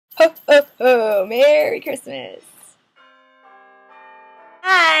Ho, ho, ho! Merry Christmas!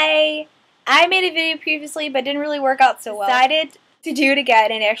 Hi! I made a video previously but didn't really work out so well. Decided to do it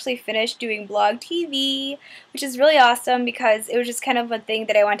again and actually finish doing blog TV, which is really awesome because it was just kind of a thing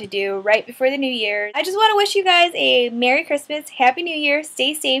that I wanted to do right before the new year. I just want to wish you guys a Merry Christmas, Happy New Year,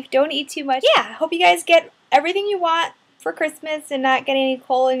 stay safe, don't eat too much. Yeah, hope you guys get everything you want for Christmas and not get any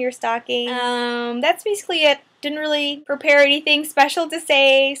coal in your stocking. That's basically it. Didn't really prepare anything special to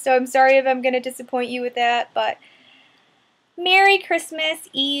say, so I'm sorry if I'm going to disappoint you with that, but Merry Christmas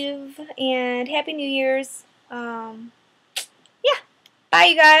Eve and Happy New Year's. Yeah, bye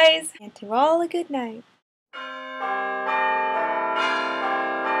you guys, and to all a good night.